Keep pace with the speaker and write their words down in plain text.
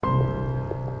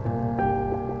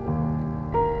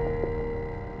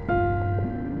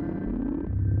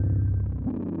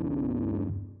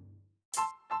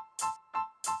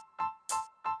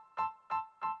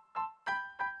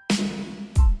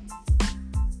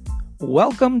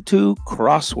Welcome to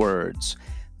Crosswords.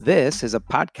 This is a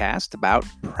podcast about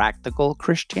practical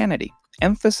Christianity.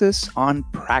 Emphasis on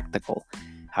practical.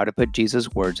 How to put Jesus'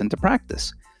 words into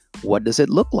practice. What does it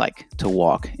look like to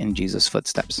walk in Jesus'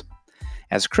 footsteps?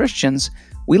 As Christians,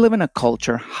 we live in a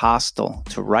culture hostile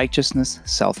to righteousness,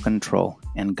 self-control,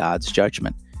 and God's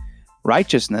judgment.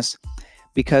 Righteousness,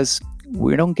 because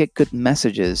we don't get good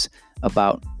messages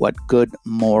about what good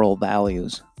moral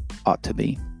values ought to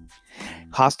be.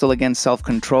 Hostile against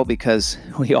self-control because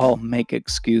we all make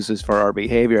excuses for our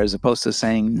behavior as opposed to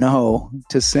saying no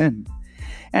to sin.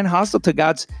 And hostile to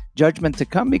God's judgment to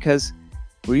come because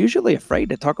we're usually afraid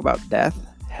to talk about death,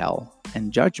 hell,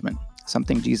 and judgment,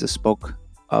 something Jesus spoke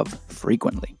of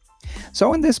frequently.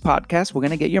 So in this podcast, we're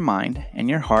going to get your mind and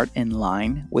your heart in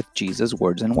line with Jesus'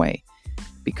 words and way,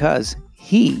 because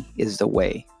He is the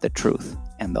way, the truth,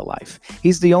 and the life.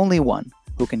 He's the only one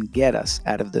who can get us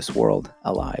out of this world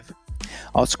alive.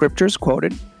 All scriptures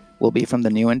quoted will be from the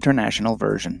New International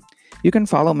Version. You can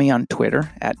follow me on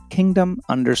Twitter at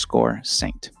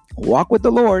kingdom_saint. Walk with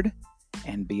the Lord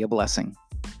and be a blessing.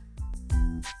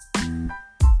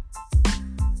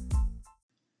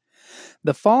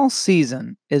 The fall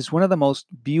season is one of the most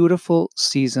beautiful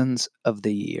seasons of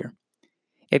the year.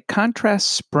 It contrasts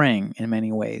spring in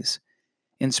many ways.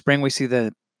 In spring, we see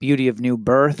the beauty of new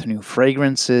birth, new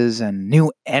fragrances, and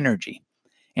new energy.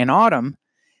 In autumn,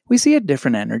 we see a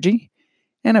different energy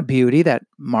and a beauty that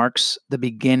marks the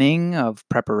beginning of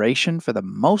preparation for the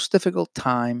most difficult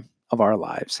time of our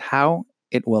lives, how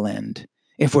it will end,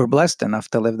 if we're blessed enough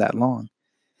to live that long.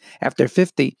 After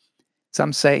 50,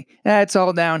 some say, it's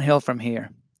all downhill from here.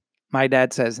 My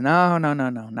dad says, no,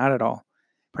 not at all.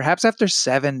 Perhaps after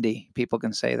 70, people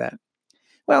can say that.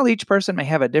 Well, each person may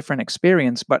have a different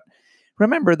experience, but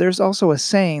remember, there's also a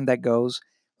saying that goes,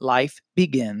 life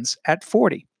begins at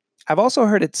 40. I've also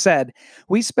heard it said,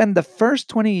 we spend the first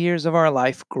 20 years of our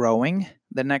life growing,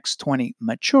 the next 20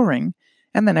 maturing,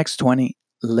 and the next 20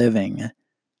 living.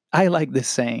 I like this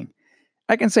saying.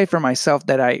 I can say for myself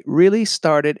that I really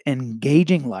started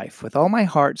engaging life with all my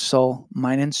heart, soul,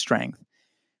 mind, and strength,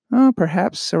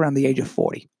 perhaps around the age of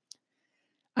 40.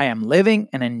 I am living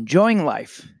and enjoying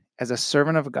life as a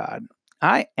servant of God.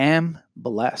 I am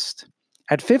blessed.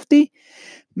 At 50,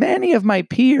 many of my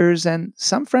peers and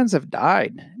some friends have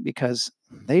died because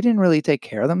they didn't really take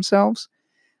care of themselves.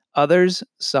 Others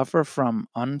suffer from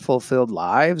unfulfilled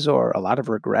lives or a lot of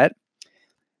regret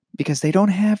because they don't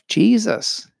have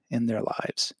Jesus in their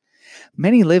lives.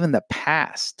 Many live in the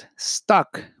past,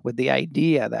 stuck with the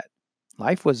idea that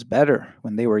life was better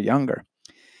when they were younger,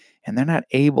 and they're not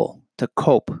able to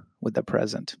cope with the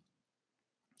present.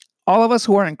 All of us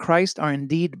who are in Christ are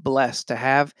indeed blessed to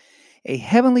have a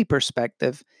heavenly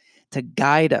perspective to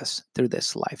guide us through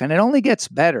this life. And it only gets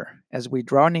better as we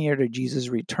draw near to Jesus'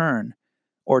 return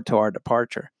or to our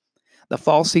departure. The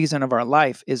fall season of our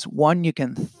life is one you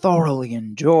can thoroughly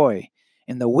enjoy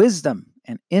in the wisdom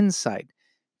and insight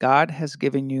God has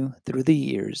given you through the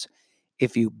years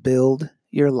if you build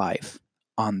your life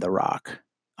on the rock,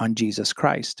 on Jesus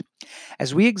Christ.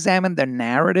 As we examine the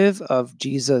narrative of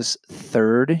Jesus'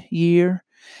 third year,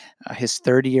 his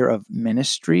third year of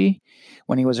ministry,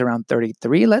 when he was around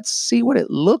 33, let's see what it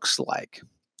looks like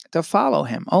to follow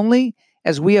him. Only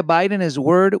as we abide in his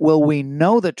word will we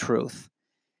know the truth,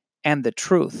 and the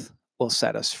truth will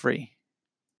set us free.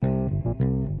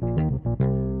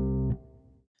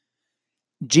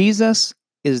 Jesus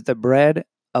is the bread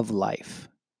of life.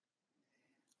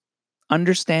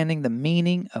 Understanding the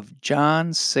meaning of John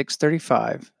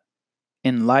 6:35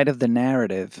 in light of the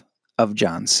narrative of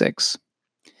John 6.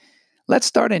 Let's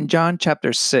start in John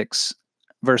chapter 6,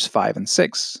 verse 5 and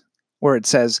 6, where it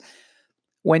says,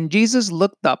 when Jesus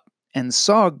looked up and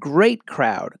saw a great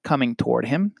crowd coming toward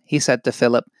him, he said to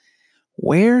Philip,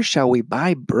 where shall we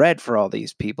buy bread for all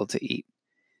these people to eat?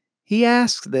 He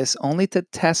asked this only to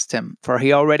test him, for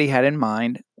he already had in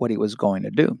mind what he was going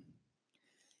to do.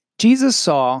 Jesus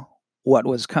saw what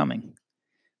was coming.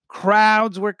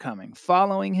 Crowds were coming,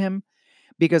 following him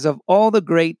because of all the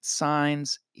great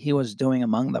signs he was doing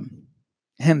among them.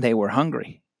 And they were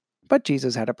hungry. But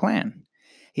Jesus had a plan.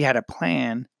 He had a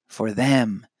plan for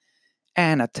them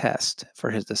and a test for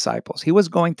his disciples. He was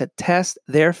going to test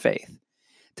their faith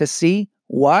to see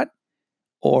what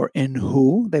or in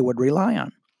who they would rely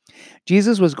on.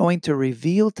 Jesus was going to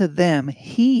reveal to them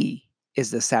he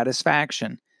is the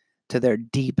satisfaction to their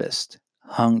deepest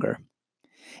hunger.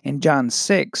 In John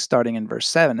 6, starting in verse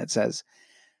 7, it says,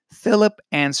 Philip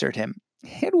answered him,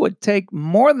 it would take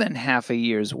more than half a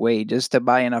year's wages to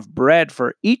buy enough bread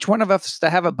for each one of us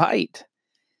to have a bite.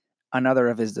 Another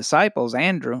of his disciples,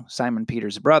 Andrew, Simon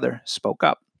Peter's brother, spoke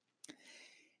up.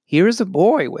 Here is a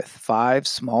boy with 5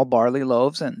 small barley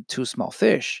loaves and 2 small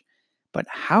fish, but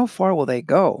how far will they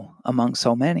go among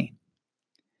so many?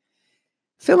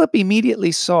 Philip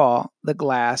immediately saw the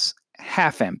glass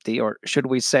half empty, or should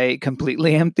we say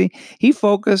completely empty. He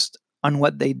focused on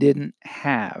what they didn't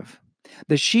have.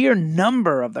 The sheer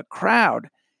number of the crowd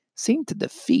seemed to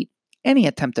defeat any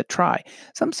attempt to try.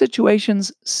 Some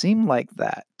situations seem like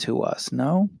that to us,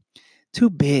 no? Too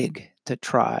big to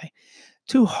try,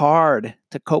 too hard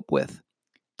to cope with,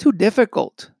 too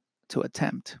difficult to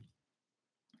attempt.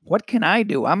 What can I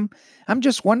do? I'm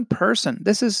just one person.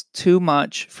 This is too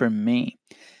much for me.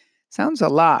 Sounds a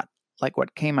lot like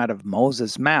what came out of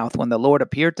Moses' mouth when the Lord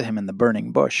appeared to him in the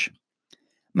burning bush.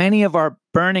 Many of our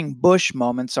burning bush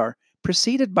moments are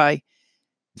preceded by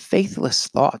faithless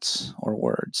thoughts or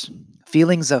words,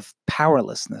 feelings of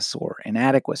powerlessness or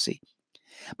inadequacy.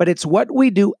 But it's what we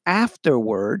do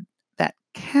afterward that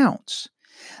counts.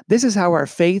 This is how our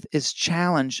faith is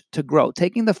challenged to grow,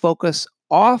 taking the focus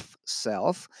off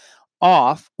self,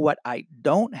 off what I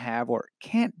don't have or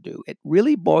can't do. It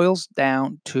really boils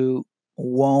down to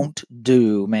won't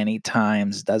do many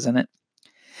times, doesn't it?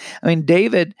 I mean,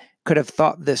 David could have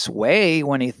thought this way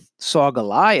when he saw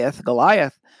Goliath.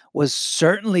 Goliath was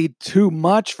certainly too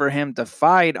much for him to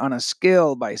fight on a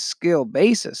skill by skill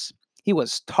basis. He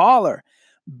was taller,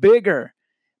 bigger,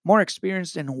 more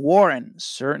experienced in war, and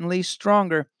certainly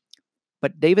stronger.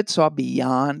 But David saw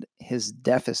beyond his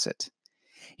deficit.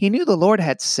 He knew the Lord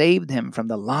had saved him from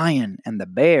the lion and the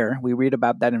bear. We read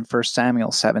about that in 1 Samuel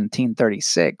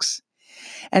 17:36,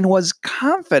 and was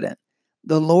confident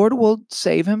the Lord will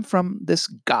save him from this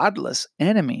godless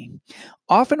enemy.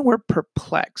 Often we're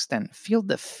perplexed and feel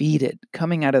defeated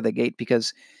coming out of the gate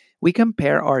because we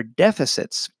compare our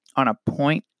deficits on a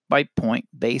point by point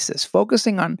basis,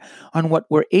 focusing on what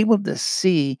we're able to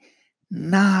see,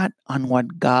 not on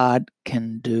what God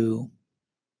can do.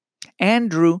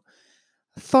 Andrew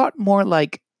thought more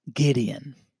like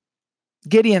Gideon.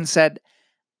 Gideon said,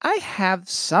 I have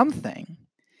something,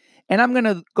 and I'm going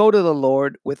to go to the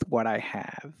Lord with what I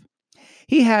have.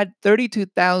 He had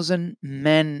 32,000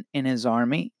 men in his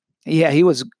army. Yeah, he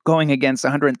was going against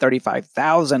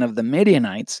 135,000 of the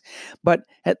Midianites, but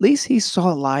at least he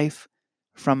saw life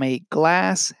from a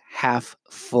glass half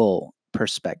full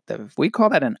perspective. We call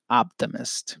that an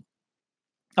optimist.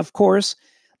 Of course,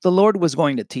 the Lord was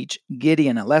going to teach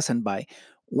Gideon a lesson by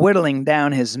whittling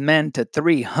down his men to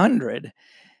 300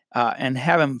 and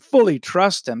have him fully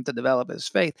trust him to develop his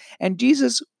faith. And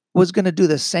Jesus was going to do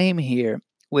the same here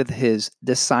with his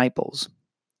disciples.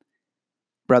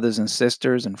 Brothers and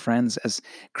sisters and friends, as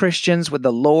Christians with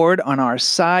the Lord on our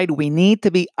side, we need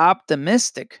to be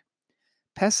optimistic.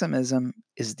 Pessimism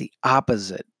is the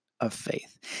opposite of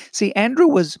faith. See, Andrew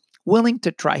was willing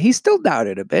to try. He still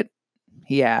doubted a bit.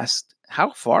 He asked,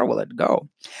 how far will it go?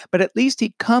 But at least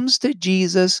he comes to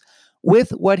Jesus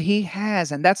with what he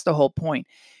has. And that's the whole point.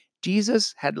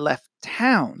 Jesus had left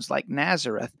towns like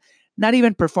Nazareth, not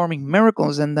even performing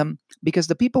miracles in them because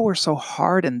the people were so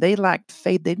hard and they lacked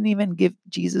faith. They didn't even give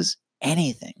Jesus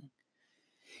anything.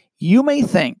 You may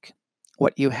think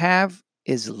what you have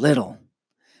is little,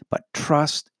 but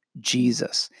trust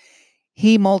Jesus.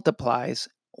 He multiplies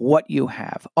what you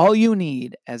have. All you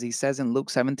need, as he says in Luke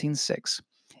 17:6,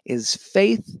 is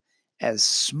faith as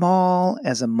small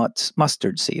as a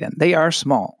mustard seed. And they are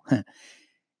small.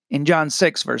 In John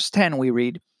 6, verse 10, we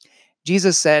read,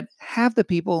 Jesus said, have the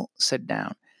people sit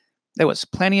down. There was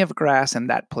plenty of grass in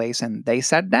that place, and they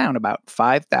sat down. About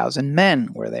 5,000 men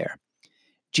were there.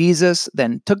 Jesus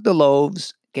then took the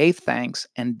loaves, gave thanks,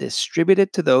 and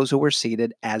distributed to those who were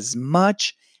seated as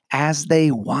much as they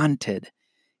wanted.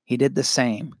 He did the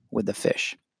same with the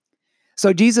fish.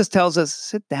 So Jesus tells us,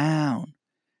 sit down,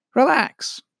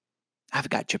 relax. I've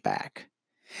got your back.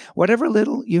 Whatever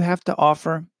little you have to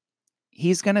offer,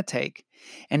 he's going to take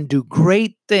and do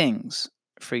great things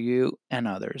for you and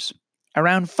others.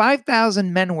 Around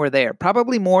 5,000 men were there,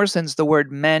 probably more since the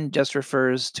word men just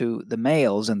refers to the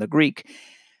males in the Greek.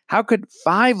 How could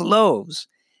 5 loaves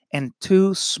and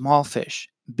 2 small fish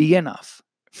be enough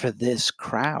for this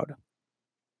crowd?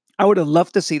 I would have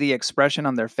loved to see the expression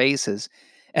on their faces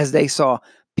as they saw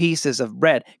pieces of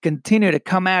bread continue to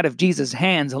come out of Jesus'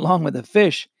 hands along with the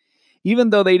fish, even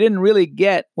though they didn't really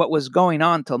get what was going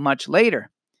on till much later.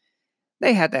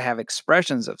 They had to have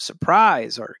expressions of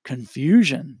surprise or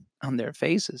confusion on their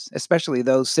faces, especially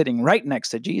those sitting right next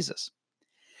to Jesus.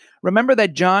 Remember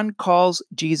that John calls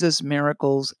Jesus'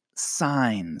 miracles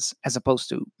signs as opposed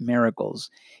to miracles.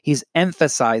 He's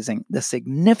emphasizing the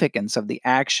significance of the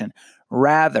action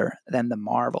rather than the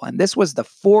marvel. And this was the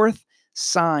 4th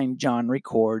sign John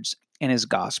records in his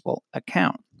gospel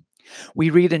account. We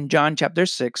read in John chapter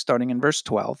 6, starting in verse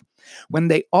 12, when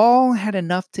they all had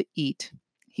enough to eat,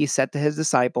 he said to his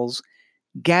disciples,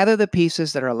 gather the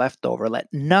pieces that are left over, let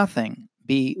nothing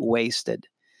be wasted.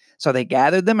 So they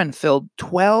gathered them and filled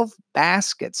 12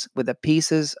 baskets with the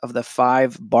pieces of the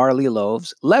 5 barley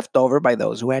loaves left over by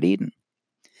those who had eaten.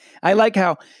 I like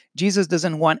how Jesus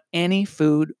doesn't want any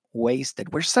food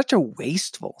wasted. We're such a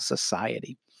wasteful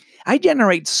society. I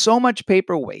generate so much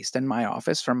paper waste in my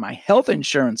office from my health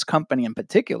insurance company in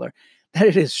particular that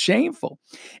it is shameful.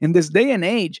 In this day and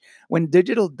age, when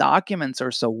digital documents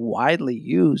are so widely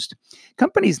used,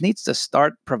 companies need to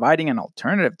start providing an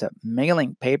alternative to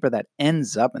mailing paper that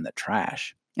ends up in the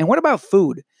trash. And what about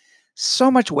food?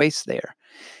 So much waste there.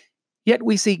 Yet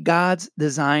we see God's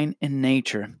design in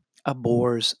nature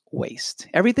abhors waste.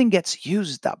 Everything gets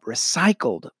used up,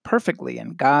 recycled perfectly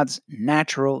in God's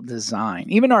natural design.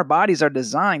 Even our bodies are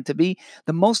designed to be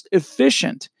the most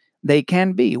efficient they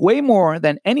can be, way more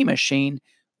than any machine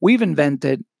we've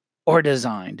invented or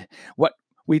designed. What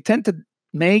we tend to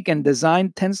make and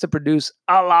design tends to produce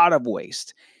a lot of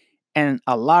waste, and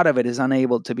a lot of it is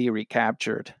unable to be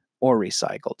recaptured or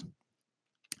recycled.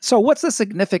 So, what's the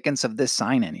significance of this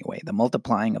sign anyway, the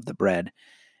multiplying of the bread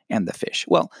and the fish?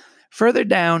 Well, further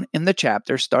down in the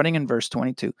chapter, starting in verse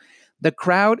 22, the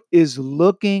crowd is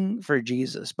looking for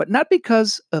Jesus, but not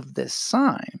because of this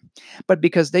sign, but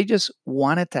because they just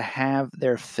wanted to have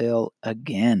their fill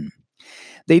again.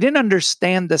 They didn't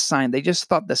understand the sign. They just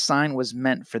thought the sign was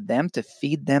meant for them to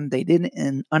feed them. They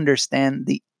didn't understand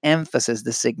the emphasis,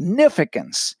 the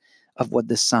significance of what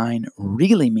the sign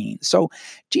really means. So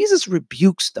Jesus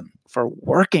rebukes them for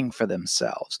working for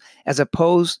themselves as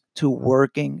opposed to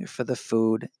working for the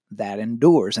food that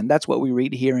endures. And that's what we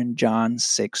read here in John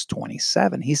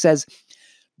 6:27. He says,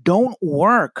 don't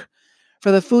work for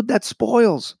the food that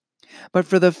spoils, but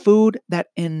for the food that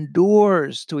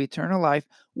endures to eternal life,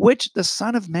 which the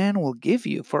Son of Man will give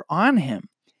you. For on him,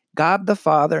 God the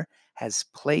Father has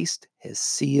placed his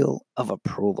seal of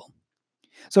approval.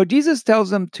 So Jesus tells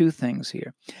them two things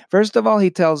here. First of all, he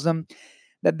tells them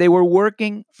that they were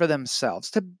working for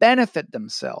themselves, to benefit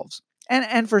themselves,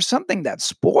 and for something that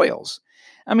spoils.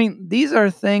 I mean, these are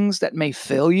things that may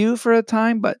fill you for a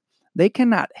time, but they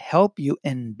cannot help you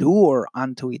endure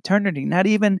unto eternity, not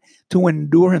even to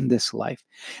endure in this life.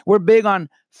 We're big on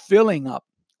filling up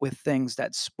with things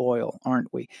that spoil,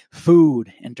 aren't we?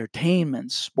 Food,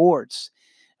 entertainment, sports,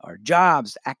 our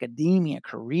jobs, academia,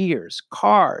 careers,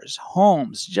 cars,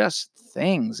 homes, just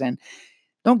things. And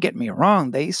don't get me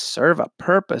wrong, they serve a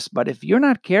purpose, but if you're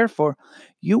not careful,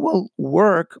 you will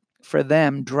work for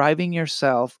them, driving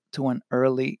yourself to an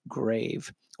early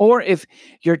grave. Or if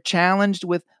you're challenged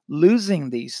with losing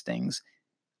these things,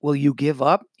 will you give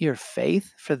up your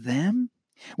faith for them?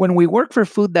 When we work for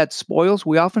food that spoils,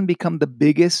 we often become the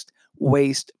biggest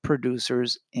waste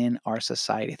producers in our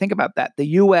society. Think about that. The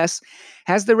US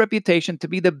has the reputation to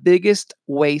be the biggest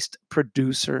waste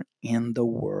producer in the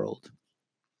world.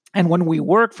 And when we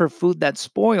work for food that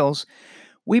spoils,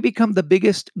 we become the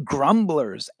biggest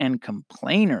grumblers and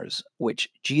complainers, which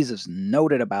Jesus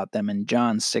noted about them in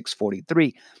John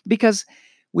 6:43, because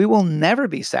we will never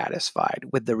be satisfied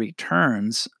with the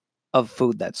returns of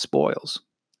food that spoils.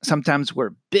 Sometimes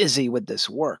we're busy with this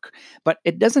work, but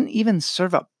it doesn't even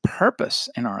serve a purpose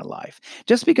in our life.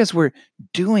 Just because we're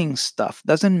doing stuff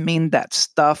doesn't mean that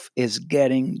stuff is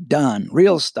getting done,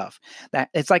 real stuff. That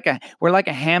it's like we're like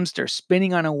a hamster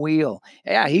spinning on a wheel.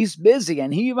 Yeah, he's busy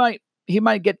and he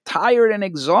might get tired and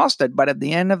exhausted, but at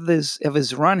the end of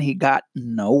his run, he got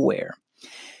nowhere.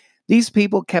 These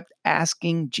people kept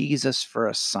asking Jesus for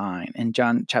a sign in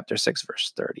John chapter 6,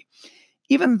 verse 30,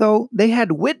 even though they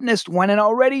had witnessed one and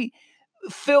already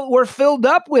were filled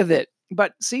up with it.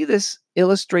 But see, this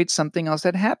illustrates something else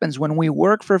that happens when we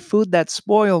work for food that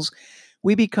spoils.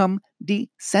 We become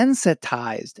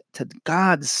desensitized to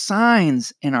God's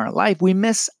signs in our life. We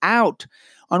miss out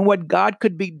on what God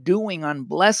could be doing on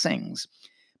blessings,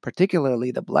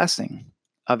 particularly the blessing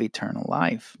of eternal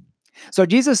life. So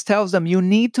Jesus tells them, you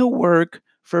need to work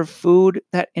for food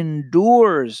that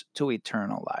endures to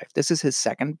eternal life. This is his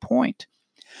second point.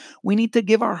 We need to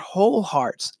give our whole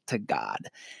hearts to God,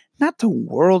 not to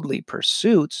worldly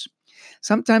pursuits.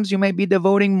 Sometimes you may be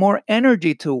devoting more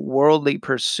energy to worldly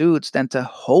pursuits than to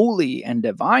holy and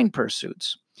divine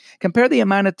pursuits. Compare the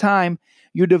amount of time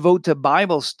you devote to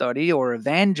Bible study or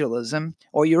evangelism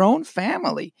or your own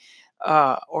family,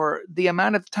 or the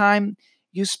amount of time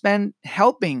you spend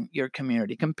helping your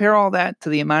community. Compare all that to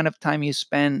the amount of time you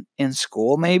spend in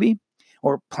school, maybe,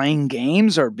 or playing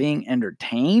games or being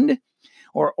entertained,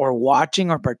 or watching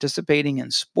or participating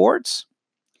in sports.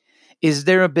 Is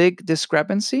there a big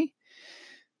discrepancy?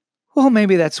 Well,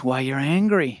 maybe that's why you're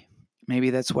angry. Maybe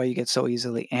that's why you get so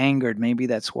easily angered. Maybe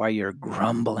that's why you're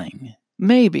grumbling.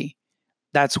 Maybe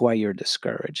that's why you're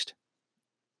discouraged.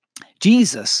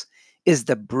 Jesus is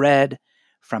the bread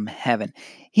from heaven.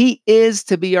 He is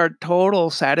to be our total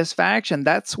satisfaction.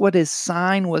 That's what his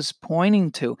sign was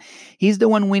pointing to. He's the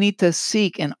one we need to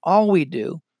seek in all we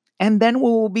do. And then we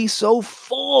will be so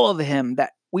full of him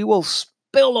that we will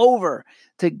spill over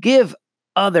to give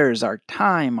others our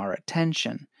time, our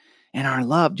attention, and our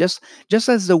love. Just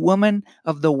as the woman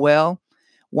of the well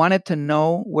wanted to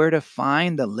know where to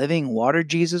find the living water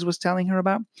Jesus was telling her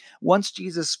about. Once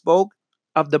Jesus spoke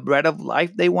of the bread of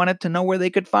life, they wanted to know where they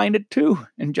could find it too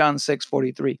in John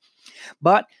 6:43.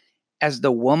 But as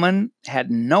the woman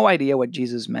had no idea what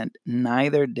Jesus meant,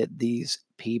 neither did these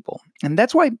people. And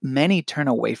that's why many turn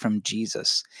away from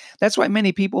Jesus. That's why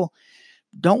many people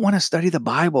don't want to study the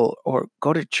Bible or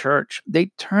go to church. They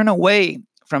turn away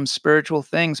from spiritual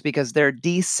things because they're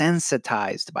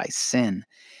desensitized by sin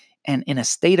and in a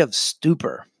state of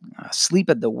stupor, asleep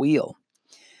at the wheel.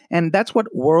 And that's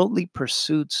what worldly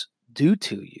pursuits do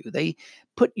to you. They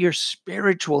put your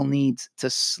spiritual needs to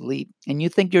sleep, and you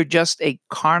think you're just a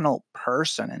carnal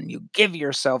person, and you give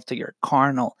yourself to your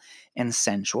carnal and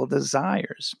sensual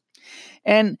desires.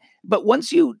 But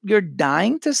once you're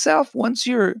dying to self, once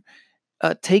you're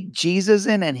take Jesus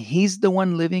in and he's the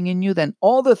one living in you, then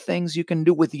all the things you can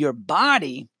do with your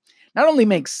body not only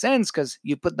makes sense because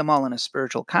you put them all in a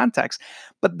spiritual context,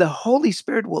 but the Holy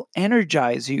Spirit will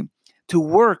energize you to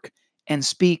work and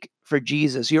speak for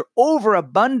Jesus. Your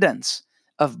overabundance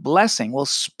of blessing will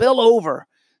spill over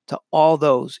to all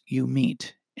those you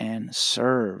meet and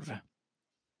serve.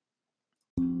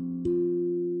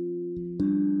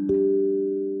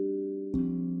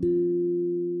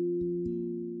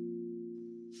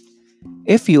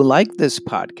 If you like this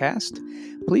podcast,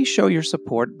 please show your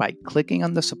support by clicking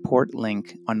on the support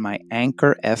link on my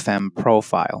Anchor FM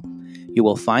profile. You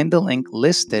will find the link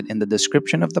listed in the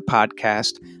description of the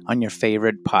podcast on your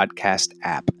favorite podcast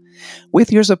app.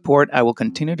 With your support, I will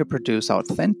continue to produce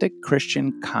authentic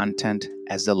Christian content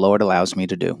as the Lord allows me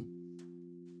to do.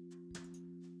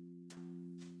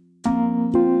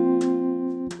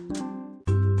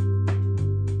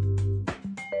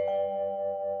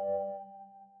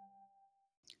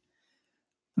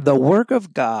 The work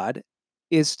of God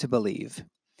is to believe.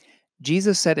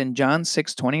 Jesus said in John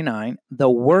 6:29, the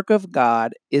work of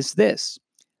God is this,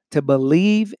 to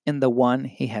believe in the one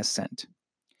he has sent.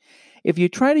 If you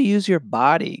try to use your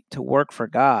body to work for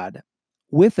God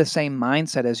with the same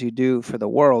mindset as you do for the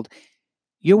world,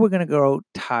 you're going to grow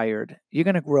tired, you're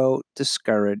going to grow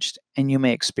discouraged, and you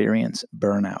may experience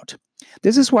burnout.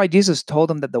 This is why Jesus told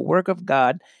them that the work of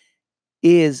God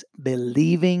is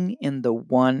believing in the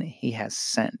one he has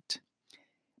sent.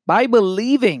 By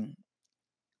believing,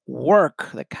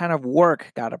 work, the kind of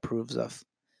work God approves of,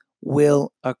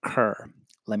 will occur.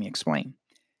 Let me explain.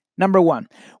 Number one,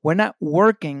 we're not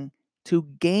working to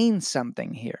gain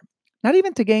something here, not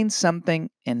even to gain something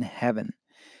in heaven.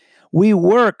 We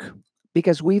work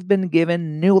because we've been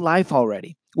given new life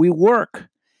already. We work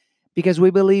because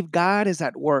we believe God is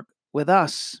at work with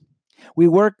us. We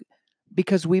work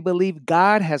because we believe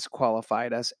God has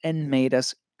qualified us and made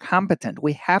us competent.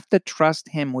 We have to trust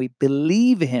Him. We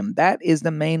believe Him. That is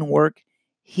the main work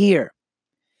here.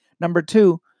 Number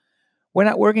two, we're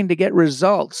not working to get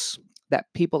results that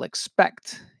people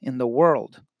expect in the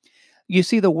world. You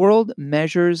see, the world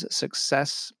measures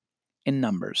success in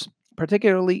numbers,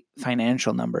 particularly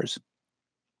financial numbers.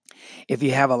 If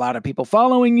you have a lot of people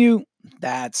following you,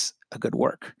 that's a good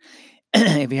work.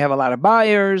 If you have a lot of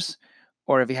buyers,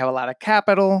 or if you have a lot of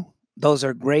capital, those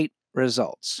are great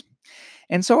results.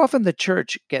 And so often the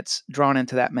church gets drawn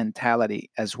into that mentality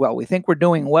as well. We think we're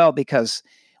doing well because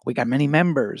we got many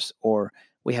members, or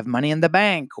we have money in the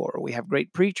bank, or we have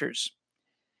great preachers.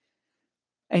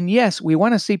 And yes, we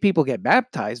want to see people get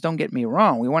baptized. Don't get me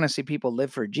wrong. We want to see people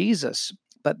live for Jesus.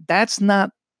 But that's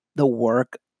not the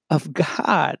work of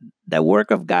God. The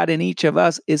work of God in each of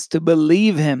us is to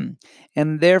believe Him.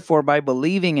 And therefore, by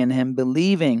believing in Him,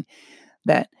 believing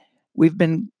that we've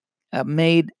been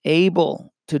made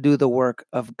able to do the work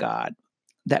of God,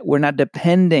 that we're not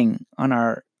depending on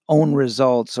our own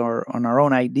results or on our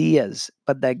own ideas,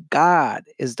 but that God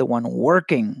is the one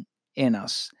working in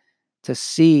us to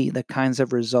see the kinds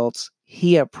of results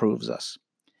He approves us.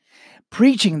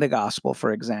 Preaching the gospel,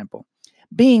 for example,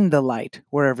 being the light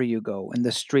wherever you go, in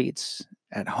the streets,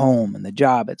 at home, in the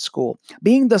job, at school,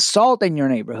 being the salt in your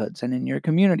neighborhoods and in your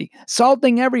community,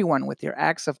 salting everyone with your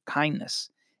acts of kindness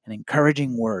and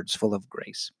encouraging words full of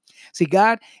grace. See,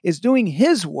 God is doing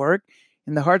His work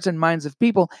in the hearts and minds of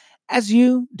people as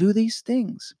you do these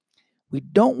things. We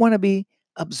don't want to be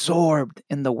absorbed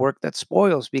in the work that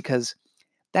spoils, because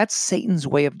that's Satan's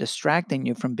way of distracting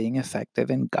you from being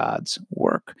effective in God's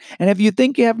work. And if you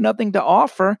think you have nothing to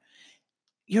offer,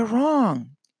 you're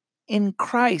wrong. In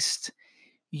Christ,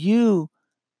 you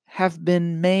have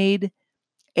been made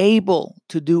able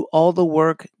to do all the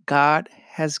work God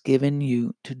has given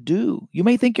you to do. You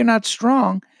may think you're not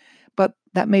strong, but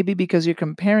that may be because you're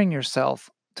comparing yourself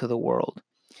to the world.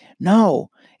 No,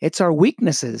 it's our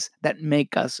weaknesses that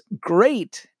make us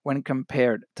great when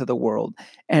compared to the world.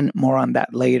 And more on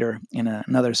that later in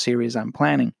another series I'm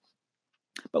planning.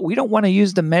 But we don't want to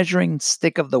use the measuring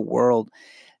stick of the world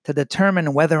to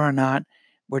determine whether or not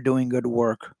we're doing good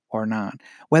work or not,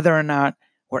 whether or not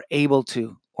we're able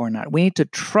to or not. We need to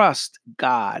trust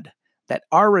God that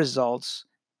our results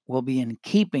will be in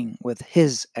keeping with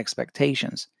His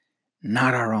expectations,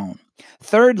 not our own.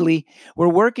 Thirdly, we're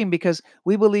working because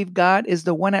we believe God is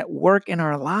the one at work in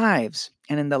our lives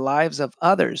and in the lives of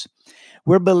others.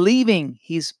 We're believing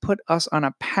He's put us on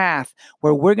a path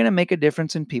where we're going to make a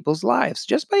difference in people's lives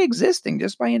just by existing,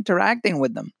 just by interacting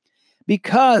with them,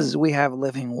 because we have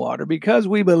living water, because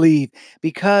we believe,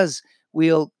 because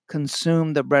we'll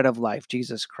consume the bread of life,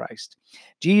 Jesus Christ.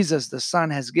 Jesus, the Son,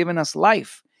 has given us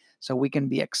life so we can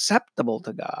be acceptable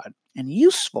to God and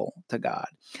useful to God.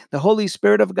 The Holy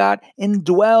Spirit of God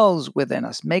indwells within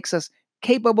us, makes us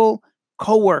capable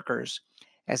co-workers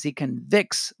as He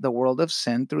convicts the world of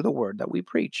sin through the word that we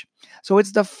preach. So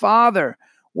it's the Father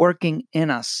working in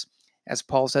us, as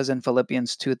Paul says in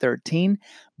Philippians 2:13,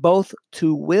 both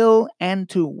to will and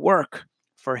to work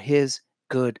for His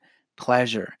good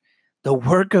pleasure. The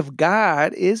work of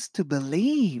God is to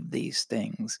believe these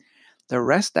things. The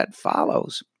rest that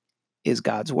follows is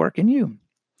God's work in you.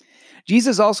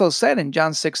 Jesus also said in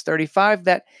John 6:35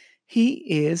 that He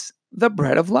is the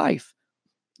bread of life.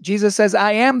 Jesus says,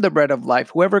 I am the bread of life.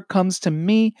 Whoever comes to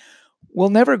me will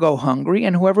never go hungry,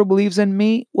 and whoever believes in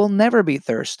me will never be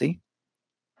thirsty.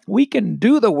 We can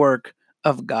do the work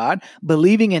of God,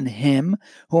 believing in Him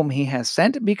whom He has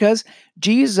sent, because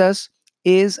Jesus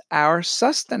is our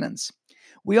sustenance.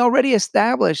 We already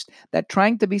established that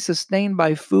trying to be sustained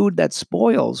by food that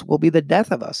spoils will be the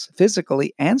death of us,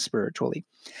 physically and spiritually.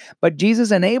 But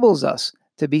Jesus enables us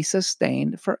to be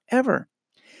sustained forever.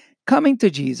 Coming to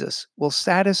Jesus will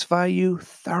satisfy you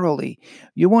thoroughly.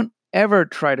 You won't ever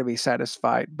try to be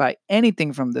satisfied by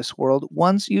anything from this world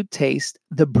once you taste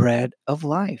the bread of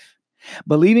life.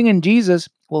 Believing in Jesus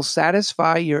will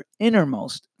satisfy your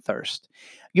innermost thirst.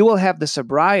 You will have the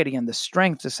sobriety and the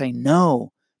strength to say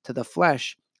no to the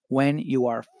flesh when you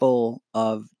are full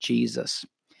of Jesus.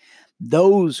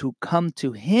 Those who come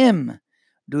to Him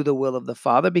do the will of the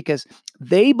Father because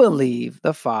they believe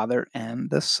the Father and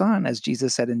the Son, as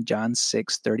Jesus said in John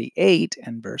 6:38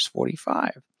 and verse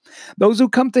 45. Those who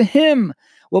come to Him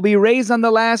will be raised on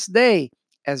the last day,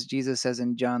 as Jesus says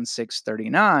in John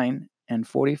 6:39 and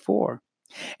 44.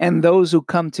 And those who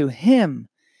come to Him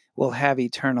will have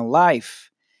eternal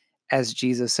life, as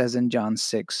Jesus says in John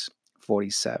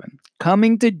 6:47.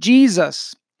 Coming to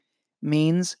Jesus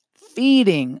means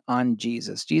feeding on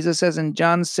Jesus. Jesus says in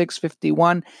John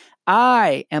 6:51,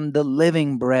 I am the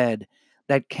living bread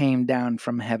that came down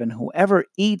from heaven. Whoever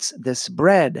eats this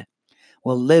bread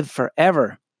will live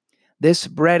forever. This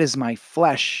bread is my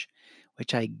flesh,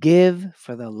 which I give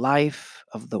for the life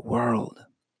of the world.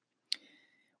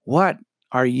 What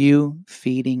are you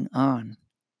feeding on?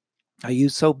 Are you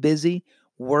so busy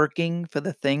working for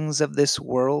the things of this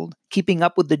world, keeping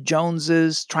up with the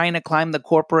Joneses, trying to climb the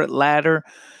corporate ladder,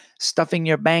 stuffing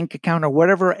your bank account, or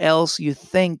whatever else you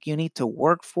think you need to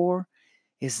work for?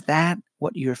 Is that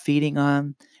what you're feeding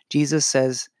on? Jesus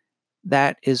says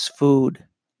that is food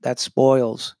that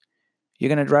spoils. You're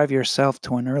going to drive yourself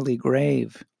to an early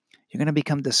grave. You're going to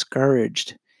become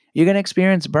discouraged. You're going to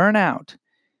experience burnout.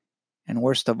 And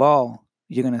worst of all,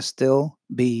 you're going to still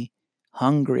be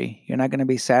hungry. You're not going to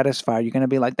be satisfied. You're going to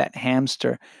be like that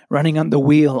hamster running on the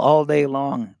wheel all day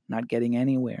long, not getting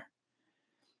anywhere.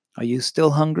 Are you still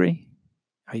hungry?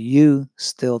 Are you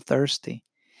still thirsty?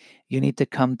 You need to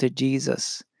come to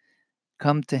Jesus.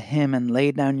 Come to Him and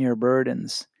lay down your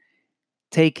burdens.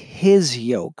 Take His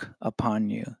yoke upon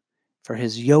you, for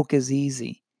His yoke is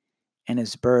easy and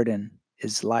His burden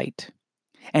is light.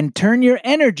 And turn your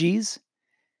energies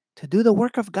to do the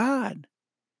work of God,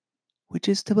 which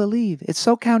is to believe. It's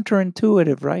so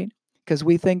counterintuitive, right? Because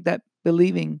we think that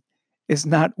believing is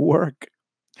not work.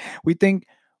 We think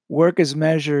work is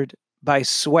measured by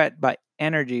sweat, by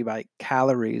energy, by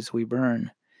calories we burn.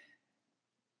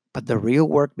 But the real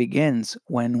work begins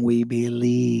when we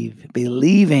believe,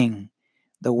 believing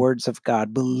the words of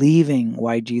God, believing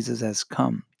why Jesus has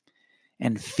come.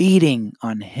 and feeding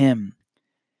on Him.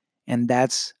 And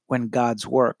that's when God's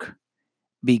work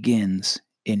begins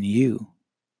in you.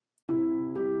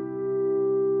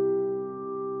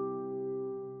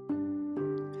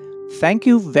 Thank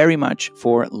you very much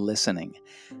for listening.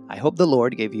 I hope the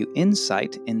Lord gave you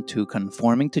insight into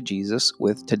conforming to Jesus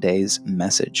with today's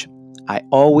message. I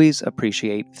always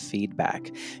appreciate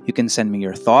feedback. You can send me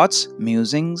your thoughts,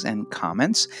 musings, and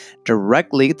comments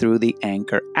directly through the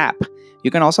Anchor app.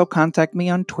 You can also contact me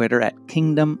on Twitter at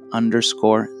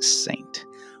kingdom_saint.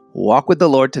 Walk with the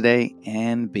Lord today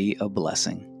and be a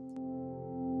blessing.